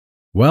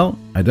Well,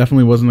 I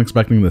definitely wasn't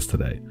expecting this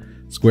today.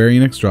 Square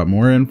Enix dropped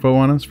more info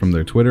on us from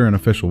their Twitter and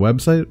official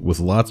website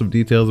with lots of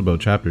details about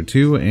Chapter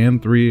 2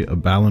 and 3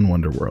 of Balan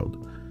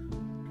Wonderworld.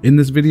 In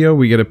this video,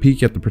 we get a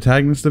peek at the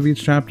protagonist of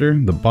each chapter,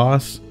 the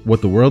boss,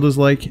 what the world is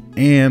like,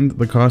 and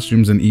the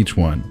costumes in each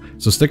one,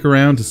 so stick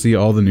around to see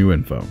all the new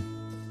info.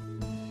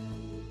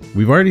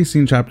 We've already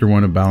seen Chapter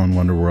 1 of Balan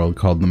Wonderworld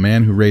called The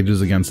Man Who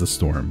Rages Against the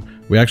Storm.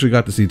 We actually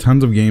got to see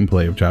tons of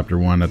gameplay of Chapter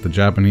 1 at the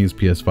Japanese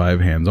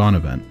PS5 hands-on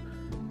event.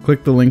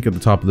 Click the link at the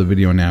top of the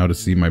video now to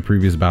see my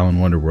previous Balan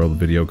Wonderworld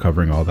video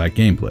covering all that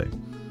gameplay.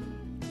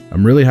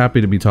 I'm really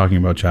happy to be talking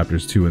about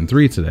Chapters 2 and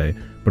 3 today,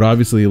 but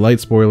obviously light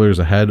spoilers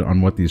ahead on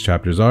what these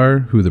chapters are,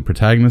 who the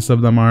protagonists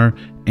of them are,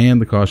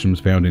 and the costumes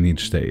found in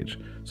each stage.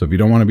 So if you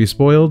don't want to be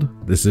spoiled,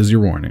 this is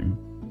your warning.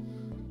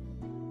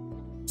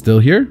 Still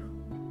here?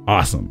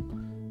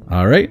 Awesome.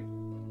 Alright,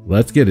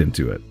 let's get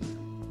into it.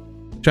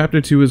 Chapter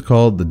 2 is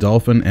called The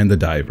Dolphin and the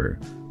Diver.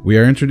 We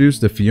are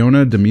introduced to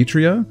Fiona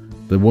Demetria,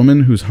 the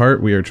woman whose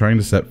heart we are trying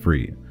to set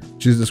free.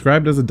 She's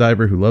described as a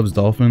diver who loves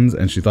dolphins,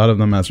 and she thought of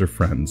them as her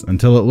friends,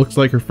 until it looks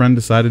like her friend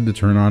decided to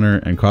turn on her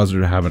and caused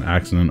her to have an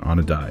accident on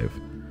a dive.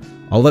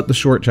 I'll let the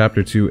short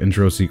Chapter 2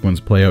 intro sequence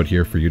play out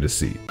here for you to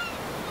see.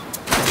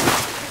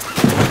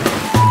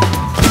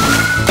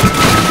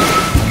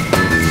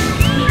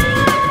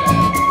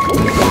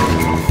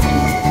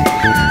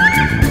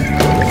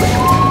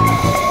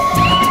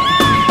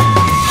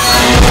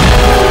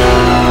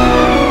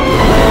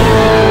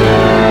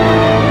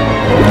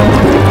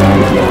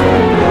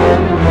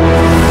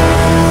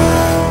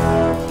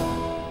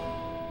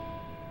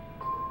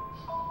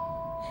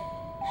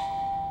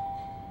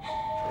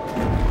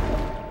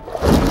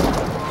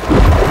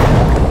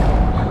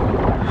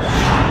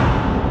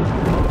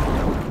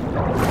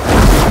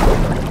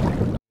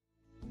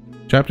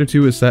 Chapter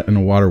 2 is set in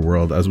a water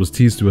world, as was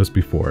teased to us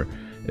before.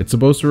 It's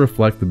supposed to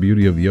reflect the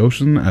beauty of the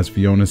ocean as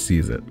Fiona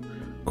sees it.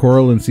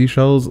 Coral and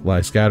seashells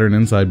lie scattered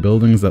inside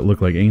buildings that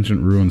look like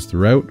ancient ruins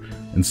throughout.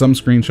 In some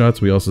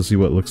screenshots we also see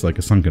what looks like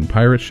a sunken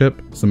pirate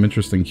ship, some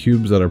interesting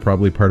cubes that are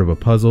probably part of a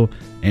puzzle,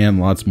 and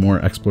lots more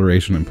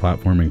exploration and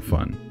platforming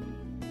fun.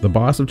 The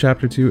boss of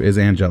Chapter 2 is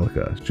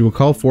Angelica. She will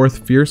call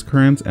forth fierce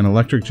currents and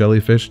electric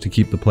jellyfish to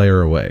keep the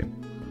player away.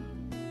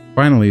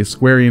 Finally,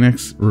 Square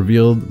Enix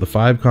revealed the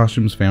 5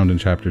 costumes found in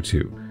Chapter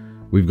 2.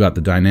 We've got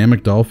the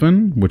Dynamic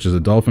Dolphin, which is a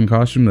dolphin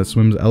costume that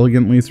swims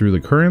elegantly through the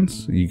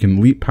currents. You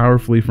can leap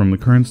powerfully from the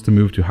currents to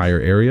move to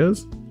higher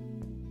areas.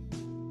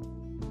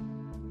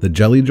 The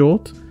Jelly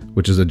Jolt,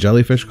 which is a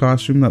jellyfish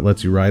costume that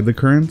lets you ride the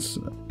currents.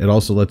 It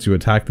also lets you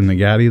attack the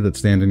Nagati that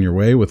stand in your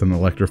way with an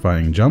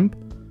electrifying jump.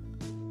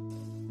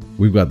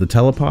 We've got the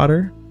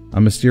Telepotter, a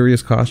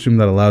mysterious costume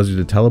that allows you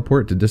to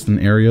teleport to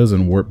distant areas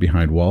and warp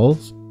behind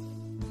walls.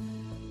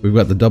 We've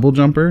got the Double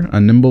Jumper,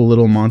 a nimble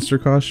little monster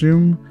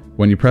costume.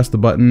 When you press the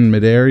button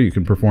midair, you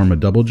can perform a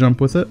double jump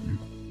with it.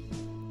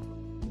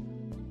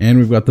 And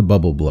we've got the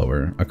Bubble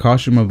Blower, a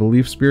costume of a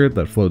leaf spirit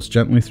that floats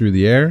gently through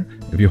the air.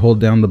 If you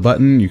hold down the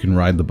button, you can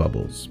ride the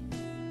bubbles.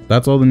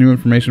 That's all the new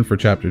information for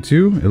Chapter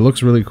 2. It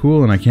looks really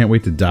cool and I can't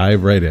wait to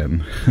dive right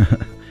in.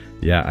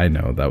 Yeah, I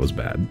know, that was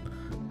bad.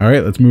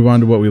 Alright, let's move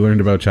on to what we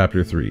learned about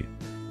Chapter 3.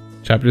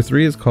 Chapter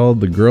 3 is called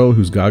The Girl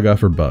Who's Gaga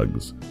for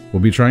Bugs.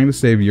 We'll be trying to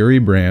save Yuri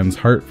Brand's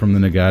heart from the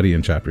Nagati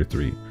in Chapter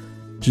 3.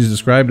 She's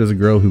described as a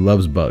girl who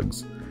loves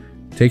bugs.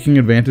 Taking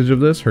advantage of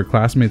this, her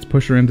classmates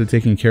push her into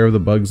taking care of the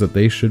bugs that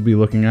they should be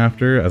looking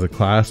after as a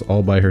class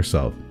all by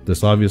herself.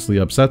 This obviously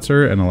upsets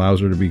her and allows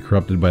her to be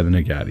corrupted by the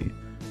Nagati.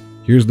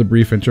 Here's the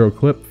brief intro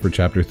clip for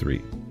Chapter 3.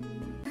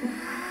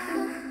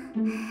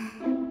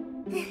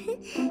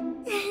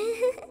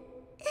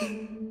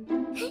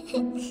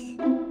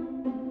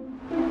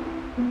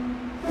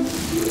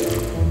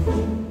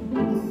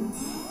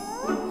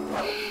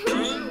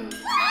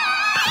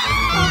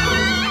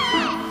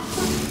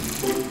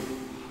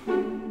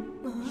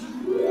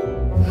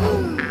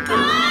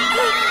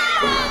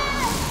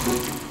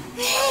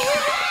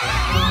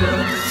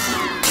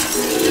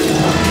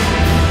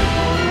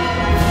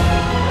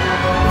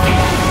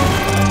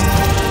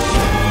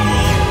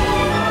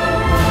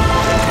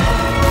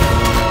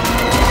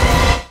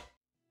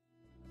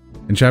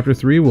 In Chapter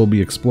 3, we'll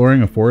be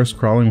exploring a forest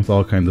crawling with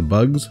all kinds of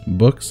bugs,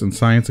 books, and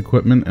science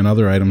equipment, and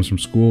other items from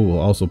school will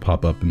also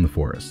pop up in the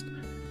forest.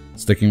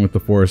 Sticking with the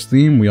forest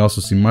theme, we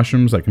also see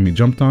mushrooms that can be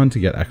jumped on to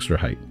get extra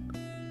height.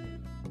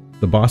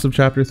 The boss of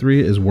Chapter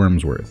 3 is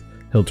Wormsworth.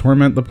 He'll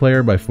torment the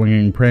player by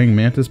flinging praying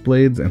mantis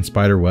blades and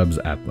spider webs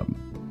at them.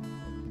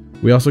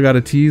 We also got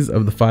a tease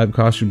of the 5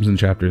 costumes in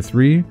Chapter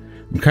 3.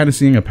 I'm kind of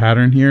seeing a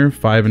pattern here,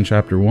 5 in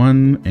Chapter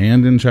 1,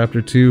 and in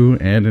Chapter 2,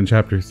 and in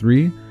Chapter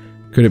 3.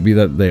 Could it be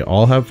that they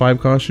all have 5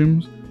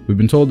 costumes? We've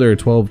been told there are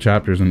 12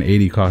 chapters and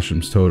 80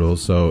 costumes total,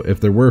 so if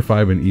there were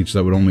 5 in each,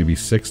 that would only be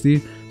 60.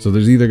 So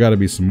there's either got to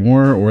be some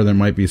more, or there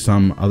might be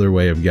some other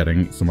way of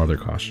getting some other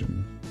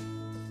costume.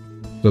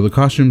 So the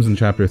costumes in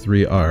Chapter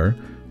 3 are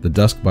the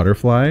Dusk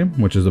Butterfly,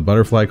 which is a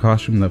butterfly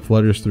costume that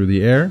flutters through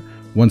the air.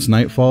 Once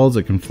night falls,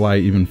 it can fly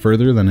even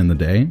further than in the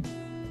day.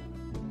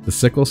 The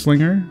Sickle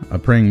Slinger, a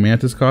praying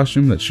mantis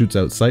costume that shoots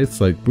out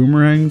scythes like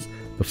boomerangs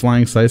The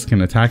flying scythe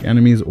can attack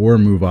enemies or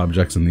move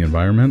objects in the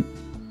environment.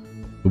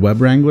 The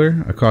Web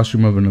Wrangler, a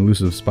costume of an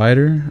elusive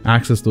spider,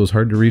 access those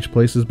hard to reach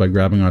places by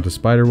grabbing onto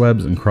spider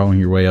webs and crawling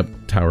your way up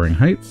towering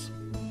heights.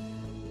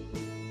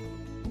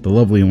 The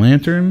Lovely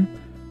Lantern.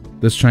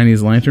 This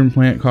Chinese lantern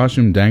plant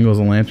costume dangles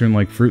a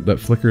lantern-like fruit that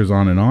flickers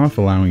on and off,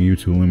 allowing you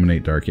to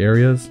illuminate dark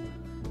areas.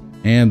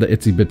 And the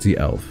Itsy Bitsy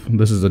Elf.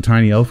 This is a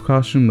tiny elf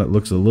costume that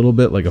looks a little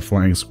bit like a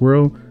flying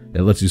squirrel.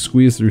 It lets you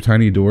squeeze through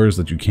tiny doors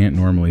that you can't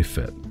normally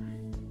fit.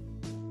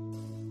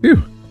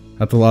 Phew,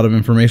 that's a lot of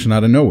information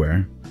out of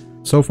nowhere.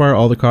 So far,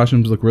 all the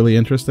costumes look really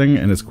interesting,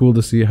 and it's cool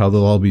to see how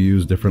they'll all be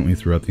used differently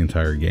throughout the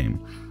entire game.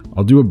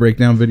 I'll do a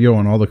breakdown video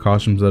on all the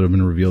costumes that have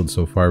been revealed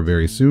so far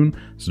very soon,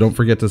 so don't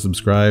forget to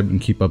subscribe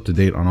and keep up to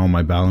date on all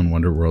my Balan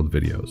Wonderworld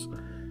videos.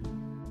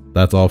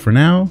 That's all for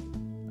now.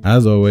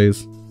 As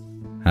always,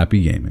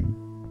 happy gaming.